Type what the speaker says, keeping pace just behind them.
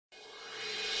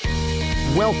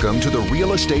Welcome to the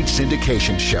Real Estate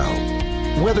Syndication Show.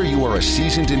 Whether you are a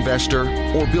seasoned investor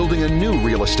or building a new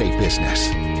real estate business,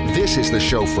 this is the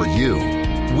show for you.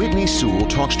 Whitney Sewell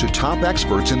talks to top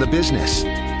experts in the business.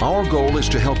 Our goal is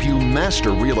to help you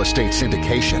master real estate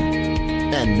syndication.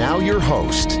 And now your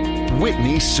host,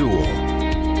 Whitney Sewell.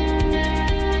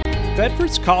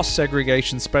 Bedford's cost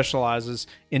segregation specializes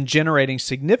in generating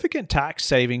significant tax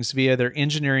savings via their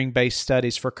engineering-based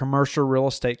studies for commercial real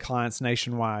estate clients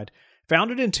nationwide.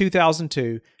 Founded in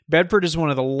 2002, Bedford is one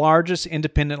of the largest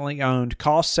independently owned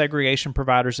cost segregation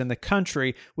providers in the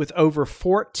country, with over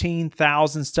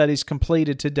 14,000 studies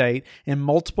completed to date in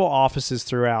multiple offices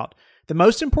throughout. The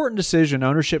most important decision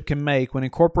ownership can make when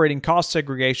incorporating cost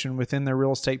segregation within their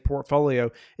real estate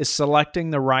portfolio is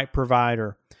selecting the right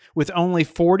provider. With only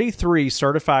 43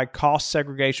 certified cost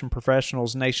segregation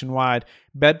professionals nationwide,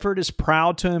 Bedford is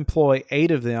proud to employ 8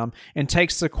 of them and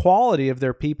takes the quality of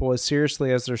their people as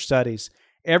seriously as their studies.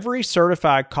 Every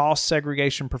certified cost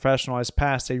segregation professional has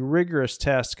passed a rigorous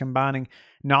test combining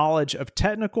knowledge of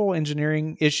technical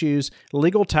engineering issues,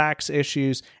 legal tax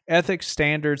issues, ethics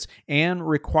standards, and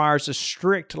requires a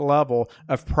strict level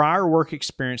of prior work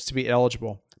experience to be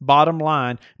eligible. Bottom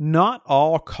line, not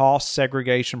all cost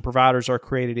segregation providers are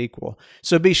created equal.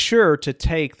 So be sure to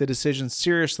take the decision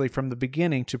seriously from the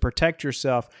beginning to protect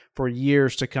yourself for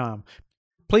years to come.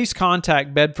 Please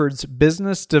contact Bedford's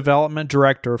Business Development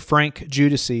Director, Frank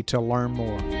Judici, to learn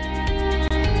more.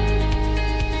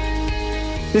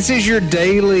 This is your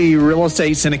daily real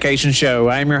estate syndication show.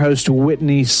 I am your host,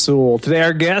 Whitney Sewell. Today,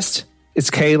 our guest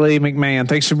is Kaylee McMahon.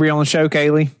 Thanks for being on the show,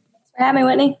 Kaylee. Thanks for having me,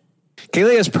 Whitney.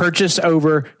 Kaylee has purchased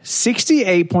over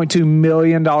 $68.2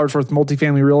 million worth of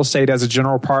multifamily real estate as a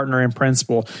general partner and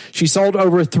principal. She sold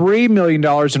over $3 million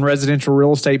in residential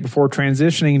real estate before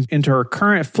transitioning into her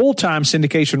current full-time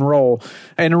syndication role.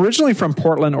 And originally from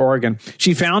Portland, Oregon,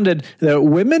 she founded the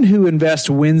Women Who Invest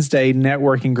Wednesday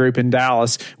networking group in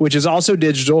Dallas, which is also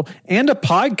digital, and a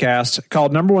podcast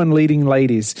called Number One Leading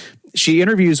Ladies. She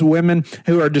interviews women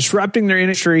who are disrupting their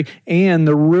industry and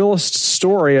the real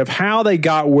story of how they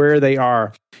got where they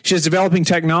are. She is developing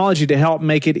technology to help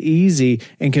make it easy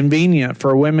and convenient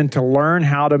for women to learn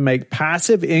how to make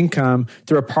passive income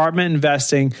through apartment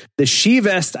investing. The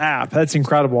SheVest app, that's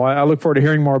incredible. I look forward to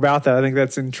hearing more about that. I think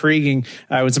that's intriguing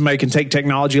when somebody can take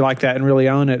technology like that and really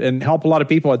own it and help a lot of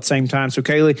people at the same time. So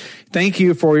Kaylee, thank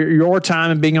you for your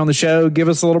time and being on the show. Give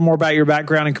us a little more about your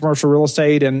background in commercial real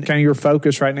estate and kind of your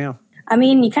focus right now. I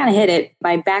mean, you kind of hit it.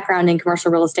 My background in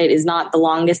commercial real estate is not the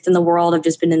longest in the world. I've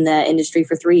just been in the industry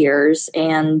for 3 years.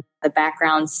 And the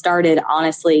background started,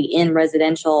 honestly, in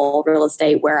residential real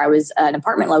estate, where I was an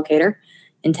apartment locator.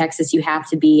 In Texas, you have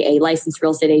to be a licensed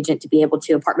real estate agent to be able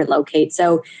to apartment locate.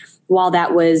 So while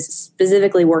that was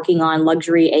specifically working on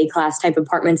luxury A-class type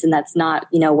apartments, and that's not,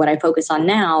 what I focus on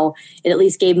now, it at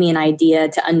least gave me an idea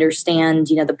to understand,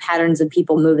 the patterns of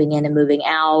people moving in and moving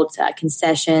out,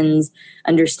 concessions,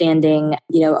 understanding,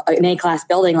 an A-class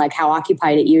building, like how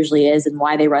occupied it usually is and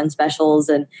why they run specials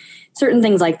and certain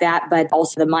things like that, but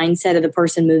also the mindset of the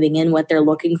person moving in, what they're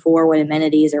looking for, what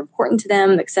amenities are important to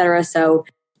them, et cetera. So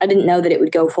I didn't know that it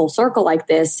would go full circle like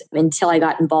this until I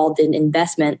got involved in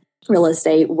investment real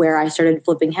estate, where I started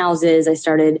flipping houses. I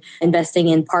started investing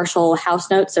in partial house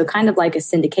notes. So kind of like a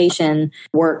syndication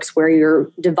works, where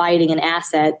you're dividing an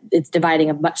asset. It's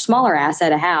dividing a much smaller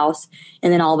asset, a house.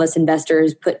 And then all of us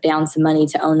investors put down some money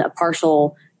to own a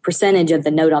partial percentage of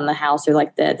the note on the house, or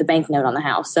like the bank note on the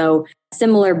house. So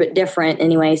similar but different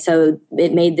anyway. So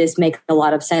it made this make a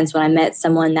lot of sense when I met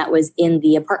someone that was in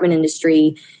the apartment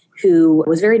industry who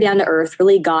was very down to earth,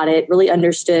 really got it, really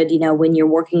understood, when you're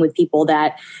working with people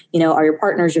that, are your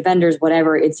partners, your vendors,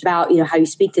 whatever, it's about, how you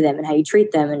speak to them and how you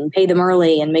treat them and pay them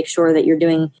early and make sure that you're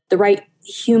doing the right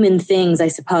human things, I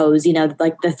suppose.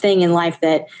 Like the thing in life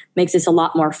that makes this a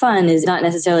lot more fun is not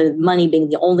necessarily money being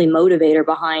the only motivator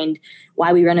behind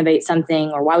why we renovate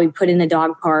something or why we put in a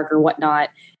dog park or whatnot.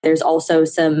 There's also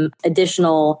some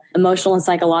additional emotional and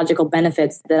psychological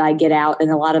benefits that I get out,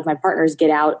 and a lot of my partners get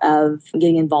out of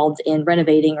getting involved in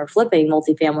renovating or flipping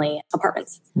multifamily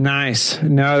apartments. Nice.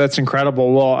 No, that's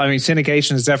incredible. Well, I mean,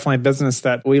 syndication is definitely a business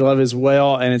that we love as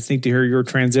well, and it's neat to hear your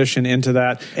transition into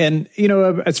that. And,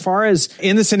 as far as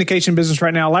in the syndication business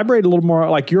right now, elaborate a little more,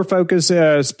 like your focus,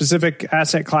 specific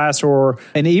asset class,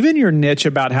 and even your niche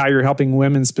about how you're helping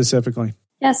women specifically.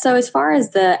 Yeah, so as far as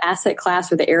the asset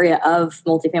class or the area of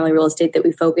multifamily real estate that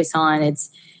we focus on, it's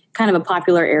kind of a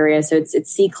popular area. So it's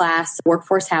C-class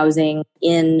workforce housing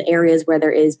in areas where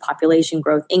there is population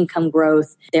growth, income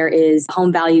growth, there is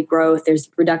home value growth, there's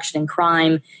reduction in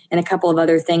crime, and a couple of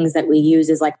other things that we use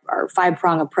as like our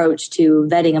 5-prong approach to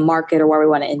vetting a market or where we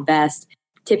want to invest.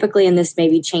 Typically, and this may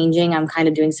be changing, I'm kind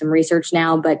of doing some research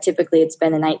now, but typically it's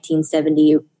been a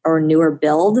 1970 or newer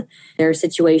build. There are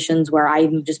situations where I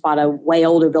just bought a way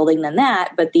older building than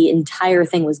that, but the entire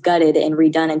thing was gutted and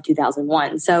redone in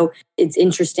 2001. So it's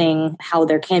interesting how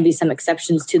there can be some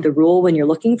exceptions to the rule when you're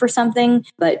looking for something.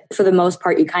 But for the most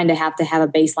part, you kind of have to have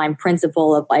a baseline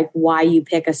principle of like why you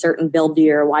pick a certain build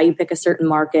year, why you pick a certain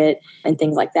market and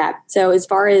things like that. So as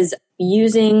far as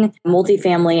using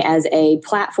multifamily as a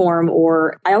platform,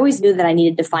 or I always knew that I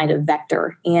needed to find a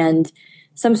vector and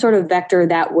some sort of vector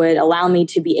that would allow me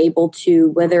to be able to,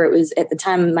 whether it was at the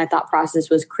time, my thought process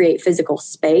was create physical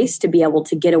space to be able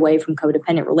to get away from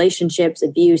codependent relationships,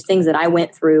 abuse, things that I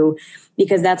went through,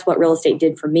 because that's what real estate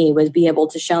did for me, was be able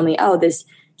to show me, oh, this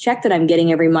check that I'm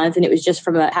getting every month, and it was just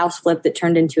from a house flip that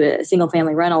turned into a single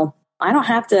family rental. I don't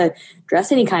have to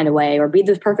dress any kind of way or be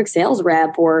the perfect sales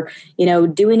rep or,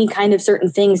 do any kind of certain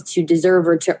things to deserve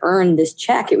or to earn this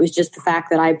check. It was just the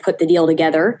fact that I put the deal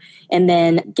together and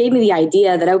then gave me the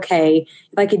idea that, okay,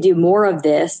 if I could do more of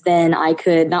this, then I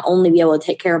could not only be able to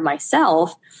take care of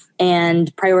myself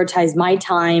and prioritize my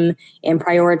time and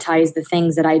prioritize the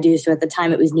things that I do. So at the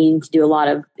time it was needing to do a lot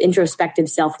of introspective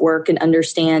self-work and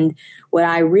understand what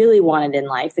I really wanted in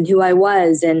life and who I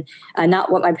was, and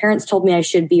not what my parents told me I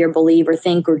should be or believe or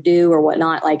think or do or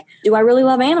whatnot. Like, do I really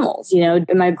love animals?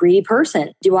 Am I a greedy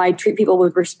person? Do I treat people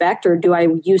with respect, or do I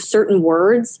use certain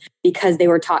words because they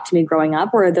were taught to me growing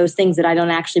up? Or are those things that I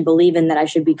don't actually believe in that I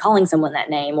should be calling someone that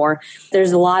name? Or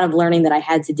there's a lot of learning that I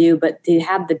had to do, but to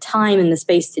have the time and the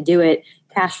space to do it,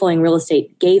 cash flowing real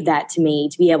estate gave that to me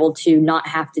to be able to not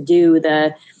have to do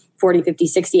the 40, 50,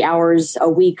 60 hours a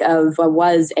week of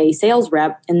was a sales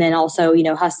rep, and then also,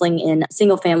 hustling in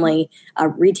single family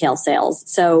retail sales.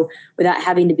 So without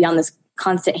having to be on this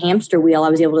constant hamster wheel, I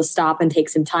was able to stop and take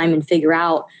some time and figure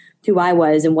out who I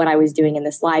was and what I was doing in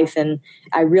this life. And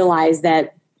I realized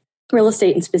that real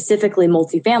estate, and specifically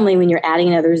multifamily, when you're adding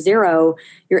another zero,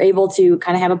 you're able to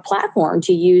kind of have a platform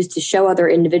to use to show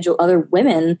other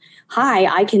women, hi,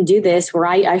 I can do this, where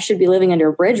I should be living under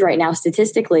a bridge right now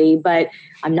statistically, but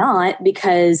I'm not,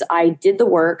 because I did the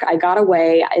work, I got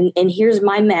away, and here's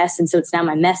my mess. And so it's now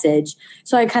my message.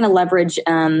 So I kind of leverage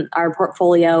our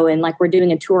portfolio, and like we're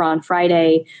doing a tour on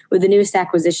Friday with the newest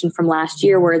acquisition from last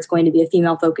year, where it's going to be a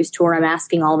female focused tour. I'm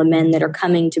asking all the men that are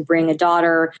coming to bring a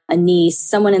daughter, a niece,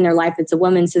 someone in their life that's a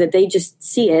woman, so that they just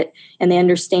see it and they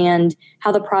understand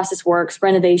how the process works,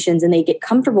 renovations, and they get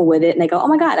comfortable with it and they go, oh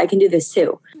my God, I can do this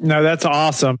too. No, that's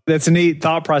awesome. That's a neat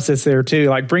thought process there too.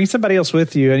 Like, bring somebody else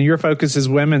with you, and your focus is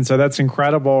women. So that's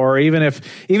incredible. Or even if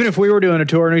we were doing a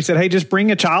tour and we said, hey, just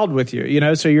bring a child with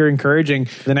you, so you're encouraging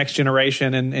the next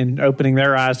generation and opening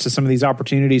their eyes to some of these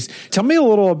opportunities. Tell me a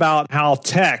little about how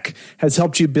tech has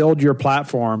helped you build your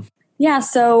platform. Yeah.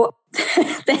 So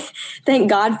thank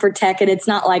God for tech. And it's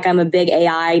not like I'm a big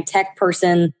AI tech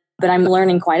person, but I'm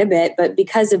learning quite a bit. But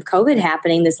because of COVID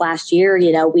happening this last year,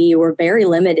 we were very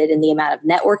limited in the amount of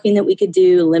networking that we could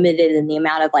do, limited in the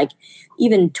amount of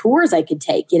even tours I could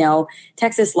take.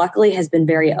 Texas luckily has been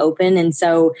very open. And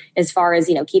so as far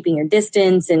as, keeping your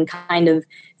distance and kind of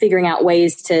figuring out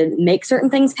ways to make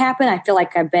certain things happen, I feel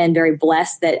like I've been very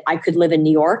blessed that I could live in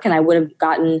New York and I would have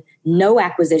gotten no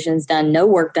acquisitions done, no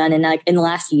work done in the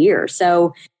last year.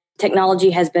 So technology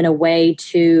has been a way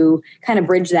to kind of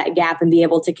bridge that gap and be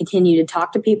able to continue to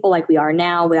talk to people like we are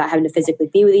now without having to physically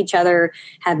be with each other,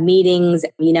 have meetings.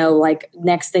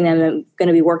 Next thing I'm going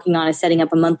to be working on is setting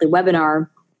up a monthly webinar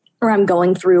where I'm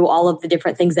going through all of the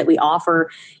different things that we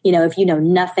offer. If you know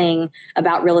nothing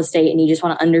about real estate and you just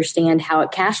want to understand how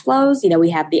it cash flows, we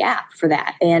have the app for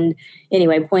that. And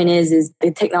anyway, point is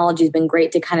the technology has been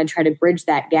great to kind of try to bridge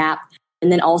that gap.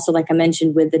 And then also, like I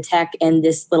mentioned, with the tech and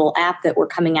this little app that we're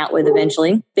coming out with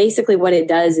eventually, basically what it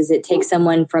does is it takes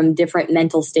someone from different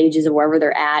mental stages of wherever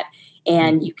they're at.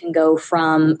 And you can go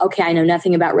from, okay, I know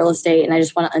nothing about real estate and I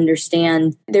just want to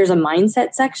understand. There's a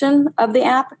mindset section of the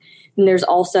app. And there's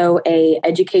also a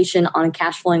education on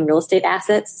cash flowing real estate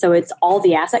assets. So it's all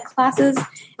the asset classes and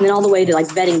then all the way to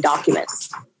vetting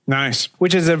documents. Nice.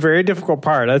 Which is a very difficult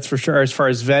part, that's for sure, as far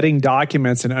as vetting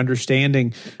documents and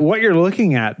understanding what you're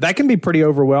looking at. That can be pretty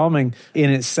overwhelming in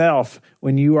itself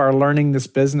when you are learning this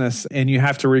business and you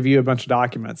have to review a bunch of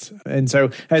documents. And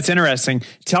so that's interesting.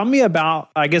 Tell me about,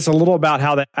 a little about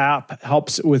how the app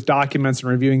helps with documents and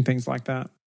reviewing things like that.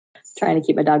 Trying to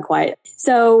keep my dog quiet.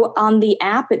 So on the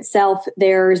app itself,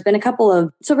 there's been a couple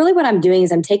of, so really what I'm doing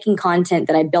is I'm taking content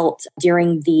that I built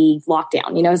during the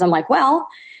lockdown, as I'm like, well,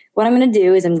 what I'm going to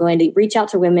do is I'm going to reach out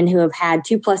to women who have had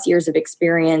 2+ years of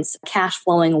experience cash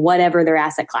flowing whatever their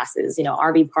asset class is,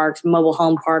 RV parks, mobile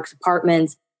home parks,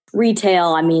 apartments, retail.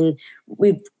 I mean,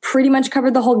 we've pretty much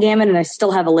covered the whole gamut, and I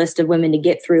still have a list of women to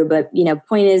get through. But,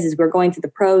 point is we're going through the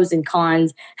pros and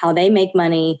cons, how they make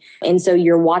money. And so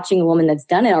you're watching a woman that's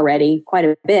done it already quite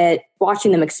a bit,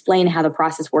 watching them explain how the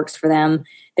process works for them.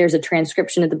 There's a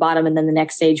transcription at the bottom. And then the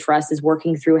next stage for us is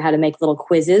working through how to make little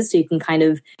quizzes. So you can kind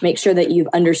of make sure that you've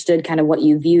understood kind of what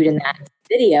you viewed in that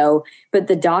video. But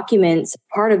the documents,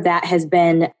 part of that has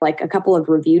been like a couple of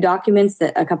review documents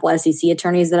that a couple SEC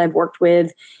attorneys that I've worked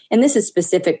with. And this is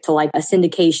specific to like a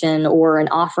syndication or an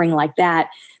offering like that.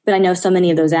 But I know so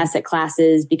many of those asset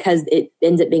classes, because it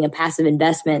ends up being a passive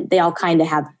investment, they all kind of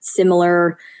have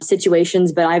similar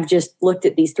situations. But I've just looked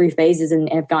at these three phases and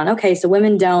have gone, okay, so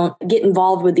women don't get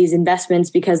involved with these investments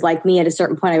because, like me, at a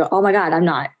certain point, I go, oh my God, I'm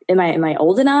not. Am I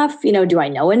old enough? Do I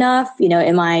know enough?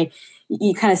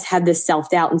 You kind of have this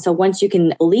self-doubt. And so once you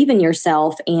can believe in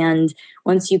yourself, and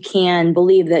once you can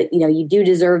believe that, you do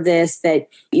deserve this, that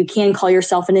you can call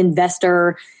yourself an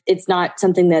investor, it's not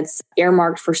something that's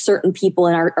earmarked for certain people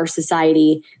in our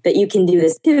society, that you can do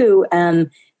this too.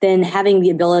 Then having the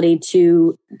ability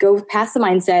to go past the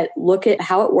mindset, look at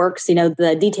how it works,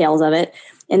 the details of it.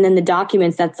 And then the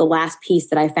documents, that's the last piece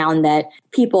that I found that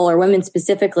people, or women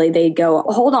specifically, they go,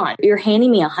 hold on, you're handing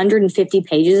me 150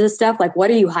 pages of stuff. Like, what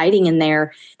are you hiding in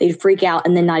there? They'd freak out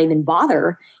and then not even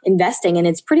bother investing. And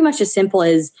it's pretty much as simple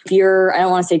as, if you're, I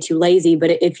don't want to say too lazy,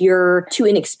 but if you're too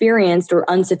inexperienced or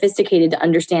unsophisticated to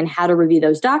understand how to review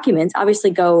those documents,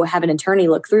 obviously go have an attorney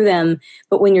look through them.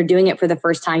 But when you're doing it for the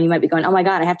first time, you might be going, oh my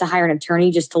God, I have to hire an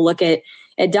attorney just to look at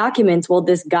documents. Well,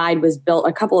 this guide was built,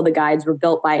 a couple of the guides were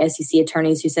built by SEC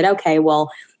attorneys who said, okay, well,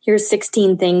 here's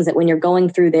 16 things that when you're going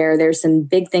through there's some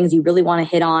big things you really want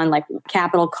to hit on, like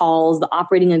capital calls, the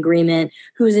operating agreement,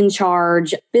 who's in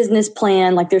charge, business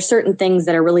plan. Like, there's certain things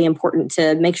that are really important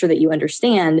to make sure that you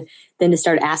understand, than to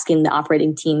start asking the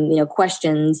operating team,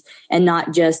 questions, and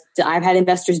not just, I've had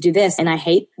investors do this and I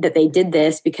hate that they did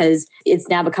this, because it's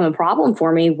now become a problem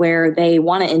for me where they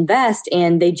want to invest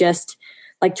and they just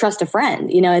like trust a friend,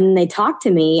 and they talk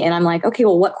to me and I'm like, okay,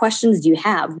 well, what questions do you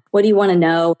have? What do you want to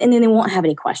know? And then they won't have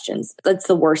any questions. That's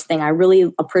the worst thing. I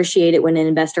really appreciate it when an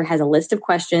investor has a list of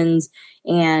questions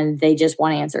and they just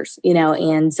want answers,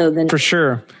 and so then. For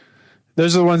sure.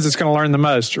 Those are the ones that's going to learn the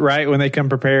most, right? When they come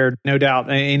prepared, no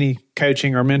doubt, any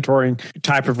coaching or mentoring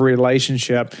type of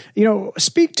relationship.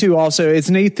 Speak to also, it's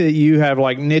neat that you have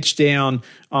like niched down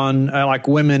on like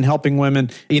women, helping women,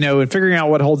 and figuring out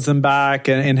what holds them back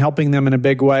and helping them in a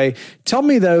big way. Tell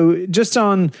me though, just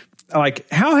on like,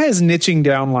 how has niching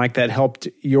down like that helped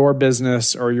your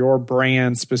business or your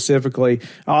brand specifically?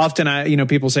 Often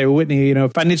people say, well, Whitney,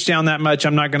 if I niche down that much,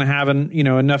 I'm not going to have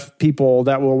enough people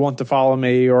that will want to follow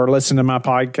me or listen to my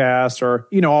podcast or,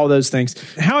 all those things.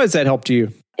 How has that helped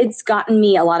you? It's gotten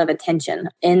me a lot of attention.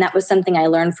 And that was something I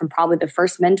learned from probably the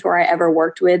first mentor I ever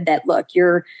worked with, that, look,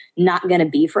 you're not going to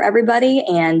be for everybody.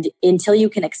 And until you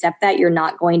can accept that, you're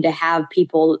not going to have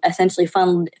people essentially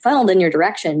funneled in your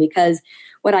direction. Because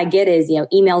what I get is,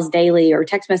 emails daily or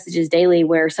text messages daily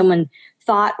where someone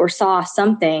thought or saw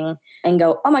something and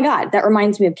go, oh my God, that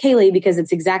reminds me of Kaylee, because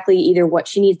it's exactly either what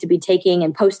she needs to be taking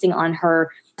and posting on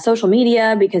her social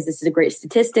media because this is a great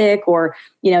statistic, or,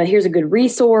 here's a good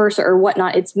resource or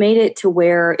whatnot. It's made it to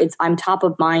where I'm top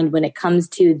of mind when it comes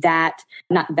to that,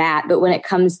 not that, but when it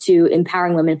comes to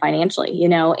empowering women financially,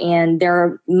 and there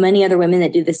are many other women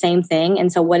that do the same thing.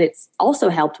 And so what it's also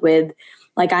helped with,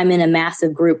 like, I'm in a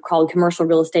massive group called Commercial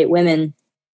Real Estate Women,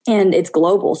 and it's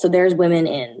global. So there's women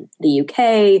in the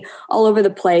UK, all over the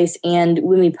place. And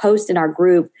when we post in our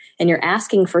group and you're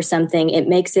asking for something, it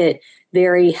makes it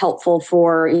very helpful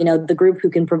for, the group who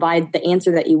can provide the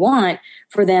answer that you want,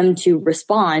 for them to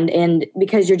respond. And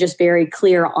because you're just very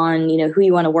clear on, who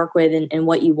you want to work with and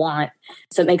what you want.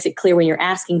 So it makes it clear when you're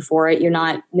asking for it, you're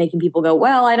not making people go,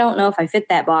 well, I don't know if I fit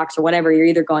that box or whatever. You're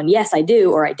either going, yes, I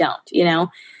do, or I don't,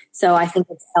 So I think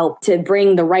it's helped to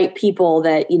bring the right people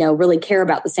that, really care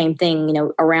about the same thing,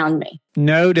 around me.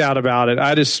 No doubt about it.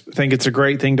 I just think it's a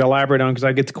great thing to elaborate on, because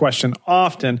I get the question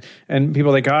often and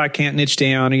people think, I can't niche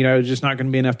down, there's just not going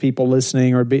to be enough people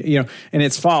listening or and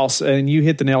it's false. And you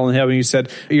hit the nail on the head when you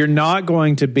said, you're not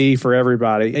going to be for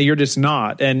everybody. You're just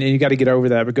not. And you got to get over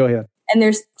that, but go ahead. And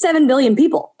there's 7 billion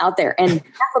people out there and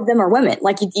half of them are women.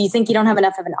 Like, you think you don't have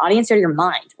enough of an audience out of your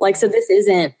mind. Like, so this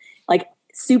isn't like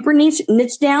super niche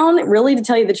down, really, to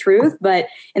tell you the truth.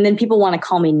 And then people want to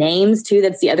call me names too.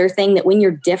 That's the other thing, that when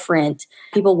you're different,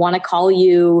 people want to call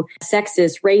you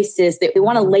sexist, racist. They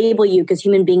want to label you, because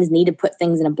human beings need to put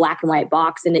things in a black and white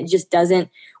box. And it just doesn't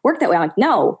work that way. I'm like,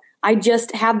 no, I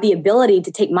just have the ability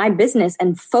to take my business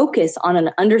and focus on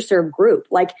an underserved group.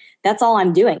 Like, that's all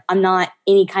I'm doing. I'm not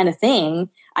any kind of thing.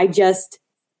 I just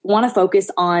want to focus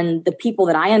on the people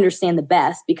that I understand the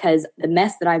best, because the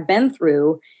mess that I've been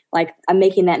through, like I'm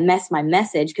making that mess my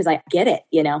message because I get it,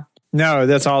 No,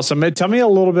 that's awesome. Tell me a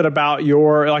little bit about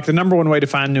the number one way to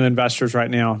find new investors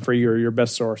right now for your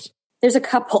best source. There's a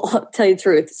couple, to tell you the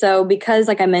truth. So because,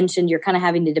 like I mentioned, you're kind of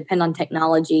having to depend on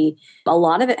technology, a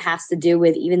lot of it has to do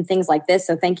with even things like this.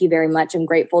 So thank you very much. I'm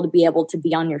grateful to be able to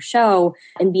be on your show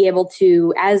and be able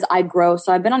to, as I grow.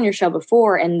 So I've been on your show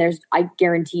before, and I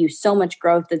guarantee you so much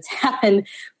growth that's happened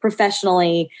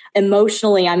professionally,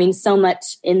 emotionally. I mean, so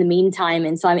much in the meantime.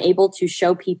 And so I'm able to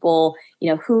show people,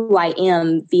 who I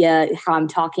am via how I'm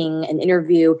talking and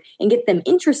interview, and get them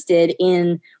interested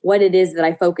in what it is that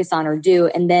I focus on or do.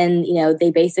 And then,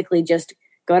 they basically just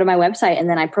go to my website, and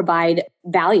then I provide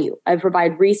value. I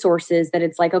provide resources that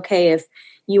it's like, okay, if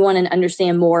you want to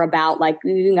understand more about, like,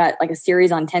 we even got like a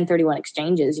series on 1031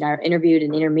 exchanges. I interviewed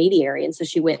an intermediary, and so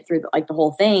she went through the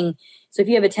whole thing. So if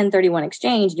you have a 1031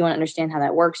 exchange, you want to understand how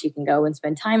that works, you can go and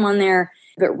spend time on there.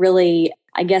 But really,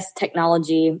 I guess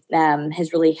technology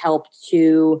has really helped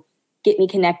to get me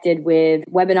connected with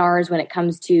webinars when it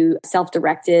comes to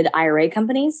self-directed IRA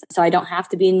companies. So I don't have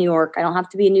to be in New York. I don't have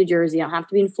to be in New Jersey. I don't have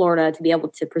to be in Florida to be able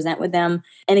to present with them.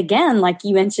 And again, like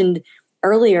you mentioned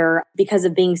earlier, because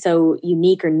of being so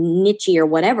unique or nichey or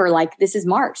whatever, like this is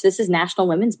March, this is National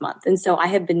Women's Month. And so I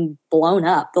have been blown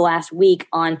up the last week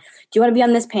on, do you want to be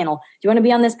on this panel? Do you want to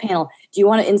be on this panel? Do you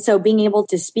want to? And so being able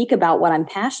to speak about what I'm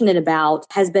passionate about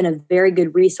has been a very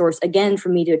good resource, again, for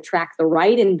me to attract the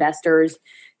right investors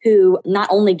who not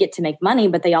only get to make money,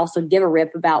 but they also give a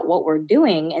rip about what we're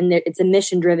doing. And it's a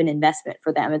mission-driven investment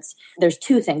for them. There's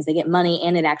two things. They get money,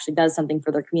 and it actually does something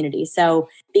for their community. So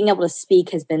being able to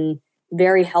speak has been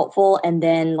very helpful. And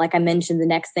then, like I mentioned, the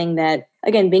next thing that,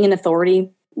 again, being an authority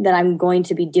that I'm going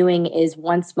to be doing is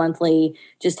once monthly,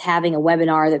 just having a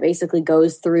webinar that basically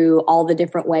goes through all the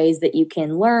different ways that you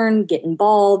can learn, get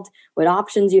involved, what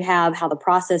options you have, how the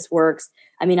process works.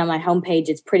 I mean, on my homepage,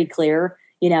 it's pretty clear.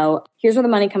 Here's where the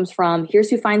money comes from.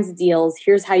 Here's who finds the deals.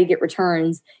 Here's how you get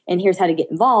returns, and here's how to get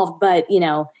involved. But,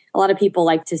 a lot of people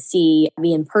like to see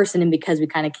me in person, and because we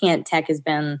kind of can't, tech has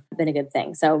been a good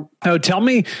thing. So, tell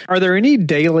me, are there any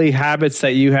daily habits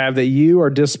that you have that you are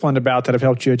disciplined about that have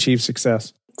helped you achieve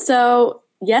success? So,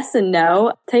 yes and no.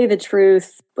 I'll tell you the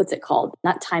truth. What's it called?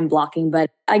 Not time blocking,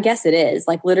 but I guess it is.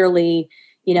 Like literally,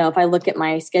 if I look at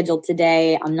my schedule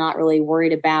today, I'm not really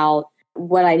worried about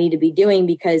what I need to be doing,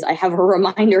 because I have a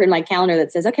reminder in my calendar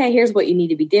that says, okay, here's what you need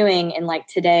to be doing. And like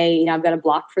today, I've got a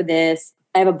block for this.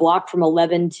 I have a block from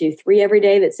 11 to 3 every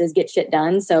day that says get shit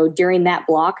done. So during that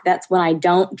block, that's when I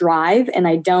don't drive and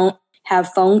I don't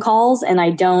have phone calls, and I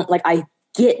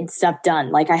get stuff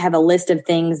done. Like I have a list of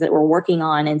things that we're working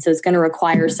on. And so it's going to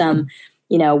require some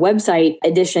website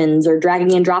additions, or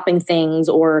dragging and dropping things,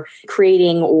 or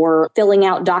creating or filling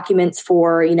out documents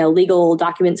for, legal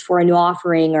documents for a new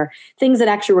offering, or things that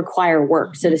actually require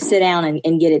work. So to sit down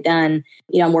and get it done,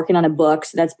 I'm working on a book,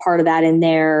 so that's part of that in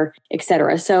there, et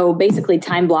cetera. So basically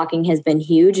time blocking has been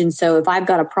huge. And so if I've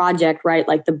got a project, right,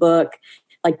 like the book,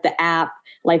 like the app,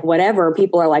 like whatever,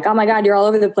 people are like, oh my God, you're all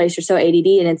over the place, you're so ADD.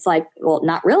 And it's like, well,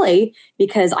 not really,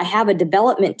 because I have a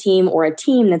development team or a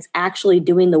team that's actually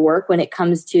doing the work when it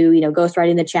comes to,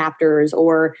 ghostwriting the chapters,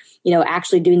 or,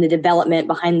 actually doing the development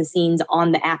behind the scenes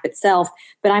on the app itself.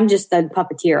 But I'm just the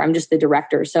puppeteer. I'm just the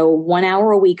director. So 1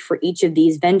 hour a week for each of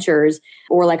these ventures,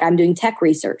 or like I'm doing tech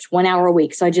research, 1 hour a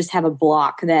week. So I just have a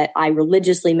block that I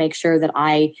religiously make sure that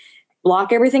I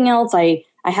block everything else.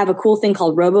 I have a cool thing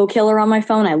called RoboKiller on my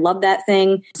phone. I love that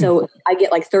thing. So I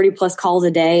get like 30 plus calls a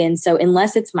day. And so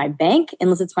unless it's my bank,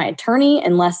 unless it's my attorney,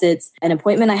 unless it's an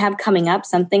appointment I have coming up,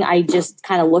 something, I just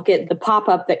kind of look at the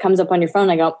pop-up that comes up on your phone.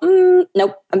 I go,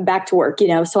 nope, I'm back to work,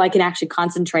 so I can actually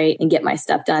concentrate and get my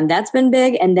stuff done. That's been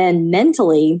big. And then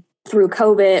mentally, through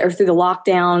COVID or through the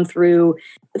lockdown, through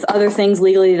other things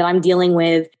legally that I'm dealing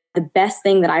with, the best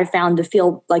thing that I've found to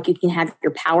feel like you can have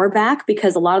your power back,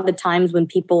 because a lot of the times when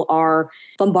people are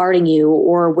bombarding you,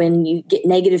 or when you get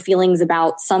negative feelings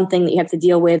about something that you have to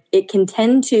deal with, it can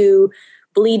tend to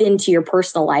bleed into your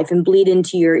personal life and bleed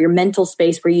into your mental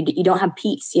space where you don't have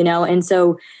peace, And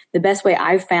so the best way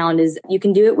I've found is you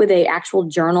can do it with an actual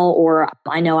journal, or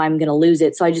I know I'm going to lose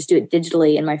it, so I just do it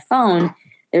digitally in my phone.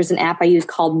 There's an app I use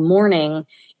called Morning,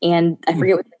 and I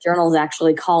forget what the journal is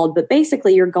actually called, but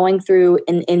basically you're going through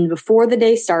and before the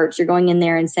day starts, you're going in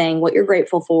there and saying what you're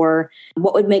grateful for,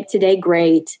 what would make today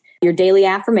great, your daily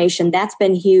affirmation. That's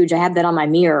been huge. I have that on my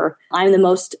mirror. I'm the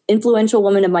most influential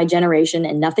woman of my generation,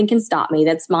 and nothing can stop me.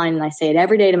 That's mine. And I say it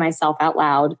every day to myself out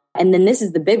loud. And then this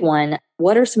is the big one.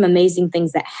 What are some amazing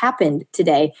things that happened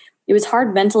today? It was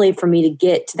hard mentally for me to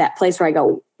get to that place where I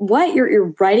go, what?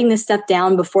 You're writing this stuff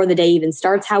down before the day even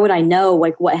starts? How would I know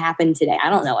like what happened today?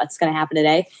 I don't know what's going to happen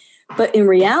today. But in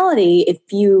reality, if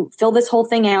you fill this whole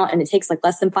thing out and it takes like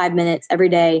less than 5 minutes every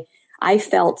day, I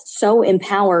felt so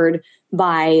empowered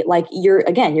by like, you're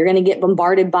going to get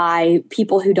bombarded by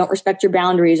people who don't respect your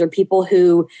boundaries or people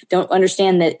who don't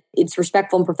understand that it's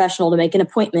respectful and professional to make an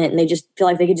appointment and they just feel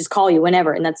like they could just call you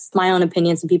whenever. And that's my own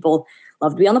opinion. Some people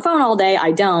love to be on the phone all day.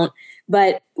 I don't.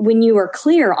 But when you are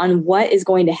clear on what is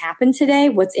going to happen today,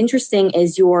 what's interesting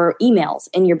is your emails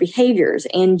and your behaviors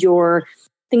and your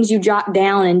things you jot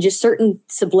down and just certain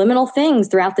subliminal things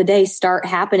throughout the day start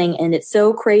happening. And it's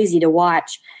so crazy to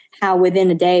watch how within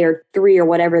a day or 3 or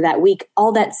whatever that week,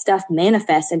 all that stuff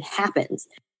manifests and happens.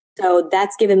 So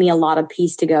that's given me a lot of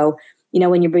peace to go,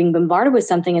 when you're being bombarded with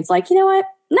something, it's like, you know what?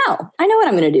 No, I know what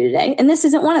I'm going to do today. And this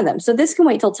isn't one of them. So this can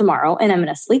wait till tomorrow and I'm going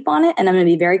to sleep on it. And I'm going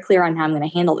to be very clear on how I'm going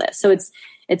to handle this. So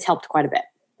it's helped quite a bit.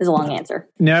 Is a long answer.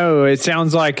 No, it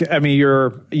sounds like,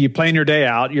 you plan your day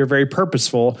out, you're very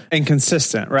purposeful and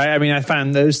consistent, right? I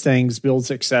find those things build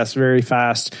success very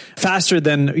faster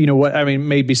than,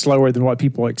 maybe slower than what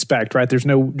people expect, right? There's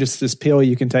no just this pill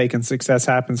you can take and success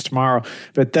happens tomorrow.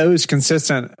 But those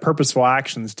consistent, purposeful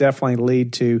actions definitely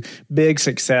lead to big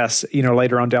success,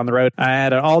 later on down the road. I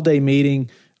had an all-day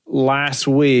meeting last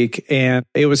week and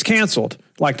it was canceled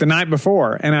like the night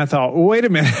before. And I thought, wait a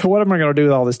minute, what am I going to do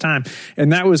with all this time?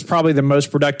 And that was probably the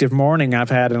most productive morning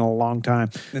I've had in a long time.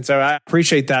 And so I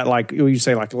appreciate that, like you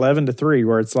say, like 11 to 3,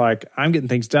 where it's like, I'm getting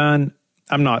things done.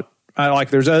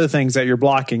 There's other things that you're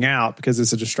blocking out because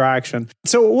it's a distraction.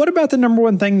 So what about the number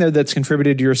one thing though that's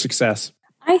contributed to your success?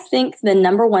 I think the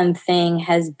number one thing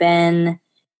has been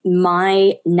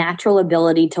my natural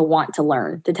ability to want to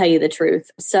learn, to tell you the truth.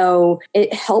 So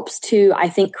it helps to, I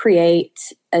think, create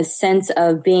a sense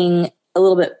of being a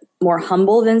little bit more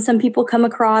humble than some people come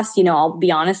across. I'll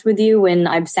be honest with you, when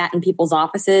I've sat in people's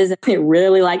offices and they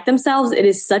really like themselves, it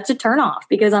is such a turnoff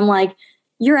because I'm like,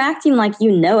 you're acting like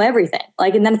you know everything.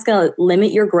 And then it's going to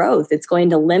limit your growth. It's going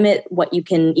to limit what you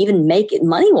can even make it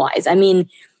money-wise.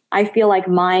 I feel like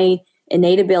my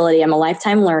innate ability, I'm a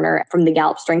lifetime learner from the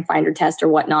Gallup Strength Finder test or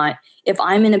whatnot. If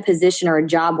I'm in a position or a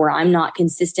job where I'm not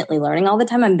consistently learning all the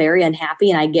time, I'm very unhappy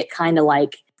and I get kind of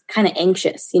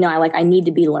anxious. I need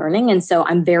to be learning. And so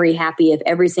I'm very happy if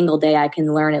every single day I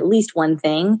can learn at least one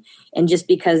thing. And just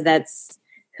because that's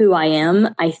who I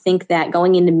am, I think that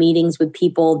going into meetings with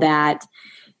people that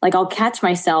I'll catch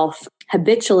myself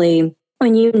habitually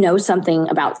when you know something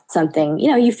about something,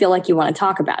 you feel like you want to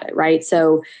talk about it, right?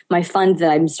 So my fund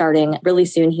that I'm starting really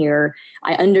soon here,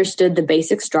 I understood the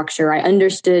basic structure. I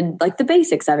understood the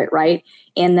basics of it, right?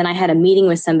 And then I had a meeting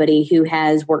with somebody who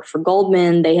has worked for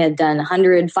Goldman. They had done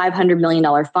 $500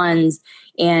 million funds.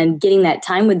 And getting that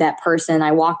time with that person,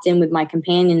 I walked in with my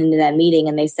companion into that meeting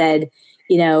and they said,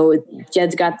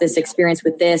 Jed's got this experience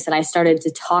with this. And I started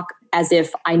to talk as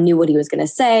if I knew what he was going to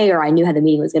say or I knew how the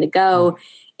meeting was going to go.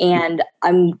 And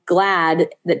I'm glad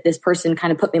that this person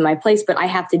kind of put me in my place, but I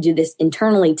have to do this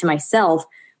internally to myself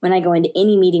when I go into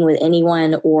any meeting with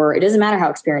anyone, or it doesn't matter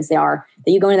how experienced they are,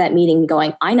 that you go into that meeting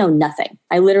going, I know nothing.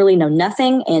 I literally know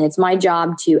nothing. And it's my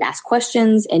job to ask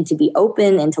questions and to be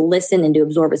open and to listen and to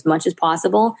absorb as much as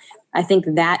possible. I think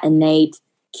that innate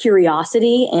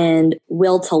curiosity and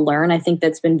will to learn, I think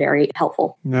that's been very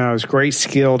helpful. No, it's a great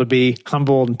skill to be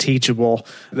humble and teachable.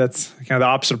 That's kind of the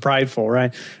opposite of prideful,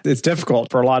 right? It's difficult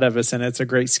for a lot of us, and it's a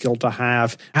great skill to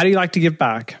have. How do you like to give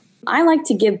back? I like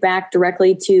to give back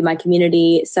directly to my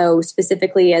community. So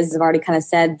specifically, as I've already kind of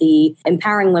said, the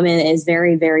empowering women is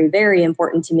very, very, very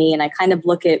important to me. And I kind of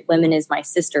look at women as my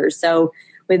sisters. So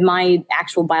with my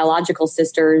actual biological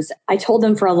sisters, I told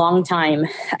them for a long time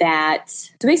that,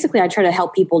 so basically I try to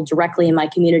help people directly in my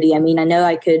community. I know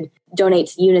I could donate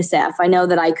to UNICEF. I know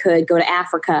that I could go to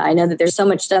Africa. I know that there's so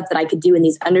much stuff that I could do in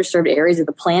these underserved areas of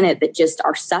the planet that just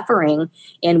are suffering.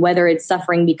 And whether it's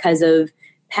suffering because of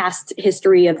past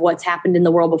history of what's happened in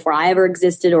the world before I ever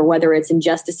existed, or whether it's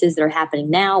injustices that are happening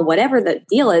now, whatever the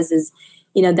deal is,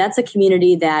 that's a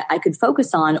community that I could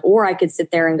focus on, or I could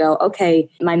sit there and go, okay,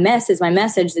 my mess is my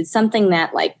message. It's something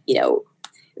that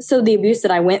so the abuse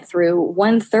that I went through,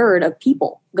 1/3 of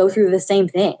people go through the same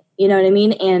thing. You know what I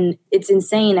mean? And it's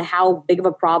insane how big of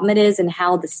a problem it is and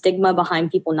how the stigma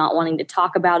behind people not wanting to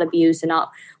talk about abuse and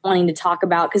not wanting to talk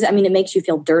about, because it makes you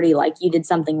feel dirty, like you did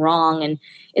something wrong and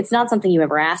it's not something you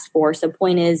ever asked for. So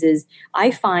point is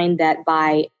I find that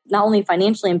by not only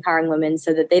financially empowering women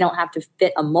so that they don't have to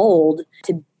fit a mold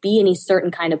to be any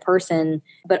certain kind of person,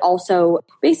 but also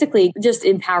basically just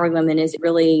empowering women is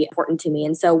really important to me.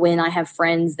 And so when I have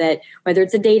friends that, whether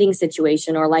it's a dating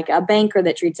situation or like a banker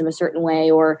that treats them a certain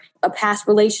way or a past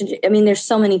relationship, I mean, there's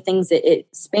so many things that it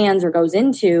spans or goes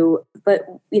into, but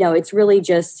it's really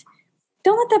just,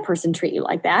 don't let that person treat you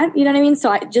like that. You know what I mean?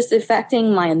 So just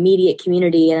affecting my immediate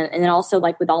community and then also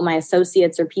like with all my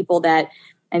associates or people that,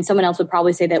 and someone else would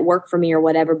probably say that work for me or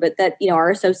whatever, but that, our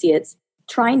associates,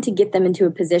 trying to get them into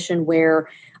a position where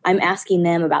I'm asking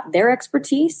them about their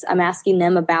expertise. I'm asking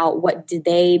them about what did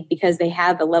they, because they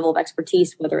have a level of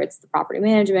expertise, whether it's the property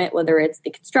management, whether it's the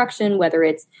construction, whether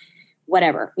it's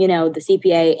whatever, the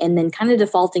CPA, and then kind of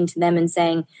defaulting to them and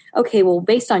saying, okay, well,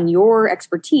 based on your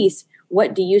expertise,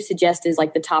 what do you suggest is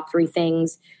like the top 3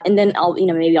 things? And then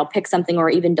maybe I'll pick something or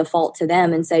even default to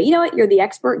them and say, you know what, you're the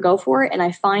expert, go for it. And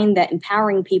I find that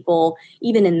empowering people,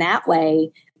 even in that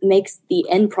way, makes the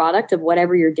end product of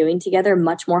whatever you're doing together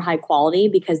much more high quality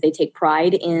because they take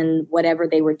pride in whatever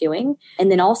they were doing.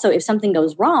 And then also if something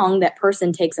goes wrong, that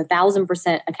person takes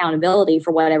 1,000% accountability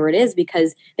for whatever it is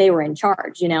because they were in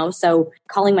charge, So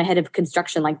calling my head of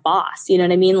construction like boss, you know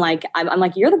what I mean? Like I'm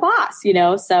like, you're the boss,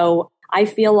 So I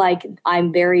feel like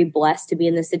I'm very blessed to be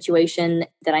in the situation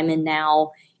that I'm in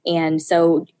now. And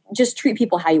so just treat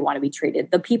people how you want to be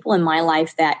treated. The people in my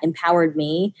life that empowered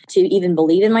me to even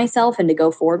believe in myself and to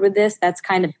go forward with this, that's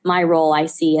kind of my role I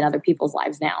see in other people's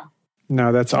lives now.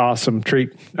 No, that's awesome.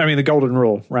 The golden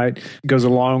rule, right? It goes a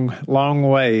long, long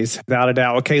ways, without a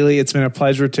doubt. Well, Kaylee, it's been a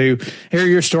pleasure to hear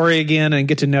your story again and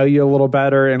get to know you a little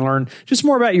better and learn just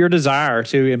more about your desire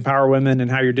to empower women and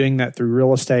how you're doing that through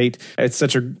real estate. It's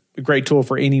such a great tool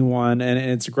for anyone. And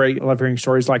it's great. I love hearing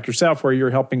stories like yourself where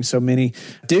you're helping so many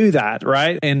do that,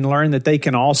 right? And learn that they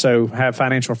can also have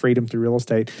financial freedom through real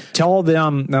estate. Tell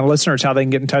them, the listeners, how they can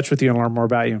get in touch with you and learn more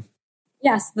about you.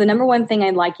 Yes, the number one thing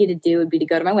I'd like you to do would be to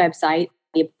go to my website,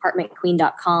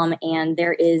 theapartmentqueen.com, and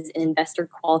there is an investor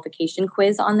qualification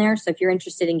quiz on there. So if you're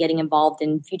interested in getting involved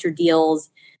in future deals,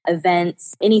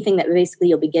 events, anything that basically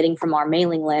you'll be getting from our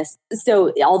mailing list.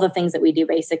 So all the things that we do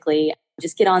basically,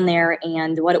 just get on there,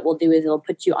 and what it will do is it'll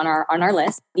put you on our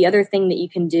list. The other thing that you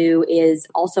can do is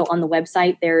also on the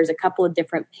website, there's a couple of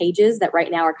different pages that right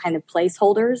now are kind of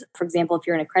placeholders. For example, if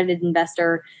you're an accredited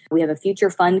investor, we have a future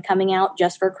fund coming out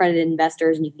just for accredited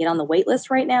investors, and you can get on the wait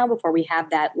list right now before we have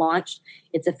that launched.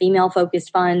 It's a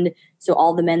female-focused fund. So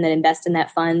all the men that invest in that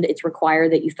fund, it's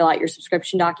required that you fill out your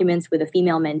subscription documents with a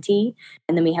female mentee.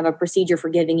 And then we have a procedure for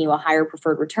giving you a higher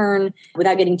preferred return.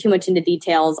 Without getting too much into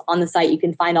details, on the site, you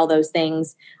can find all those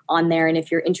things on there. And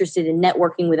if you're interested in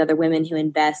networking with other women who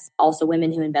invest, also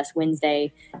Women Who Invest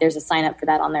Wednesday, there's a sign up for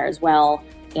that on there as well.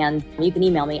 And you can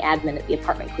email me,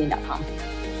 admin@theapartmentqueen.com.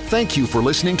 Thank you for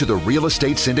listening to the Real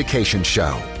Estate Syndication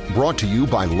Show, brought to you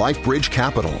by LifeBridge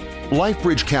Capital.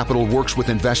 LifeBridge Capital works with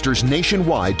investors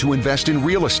nationwide to invest in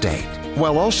real estate,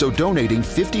 while also donating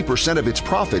 50% of its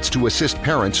profits to assist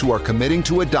parents who are committing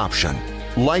to adoption.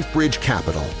 LifeBridge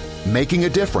Capital, making a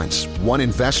difference, one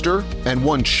investor and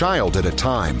one child at a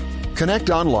time. Connect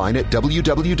online at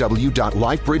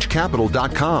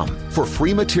www.lifebridgecapital.com for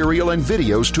free material and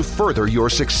videos to further your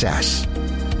success.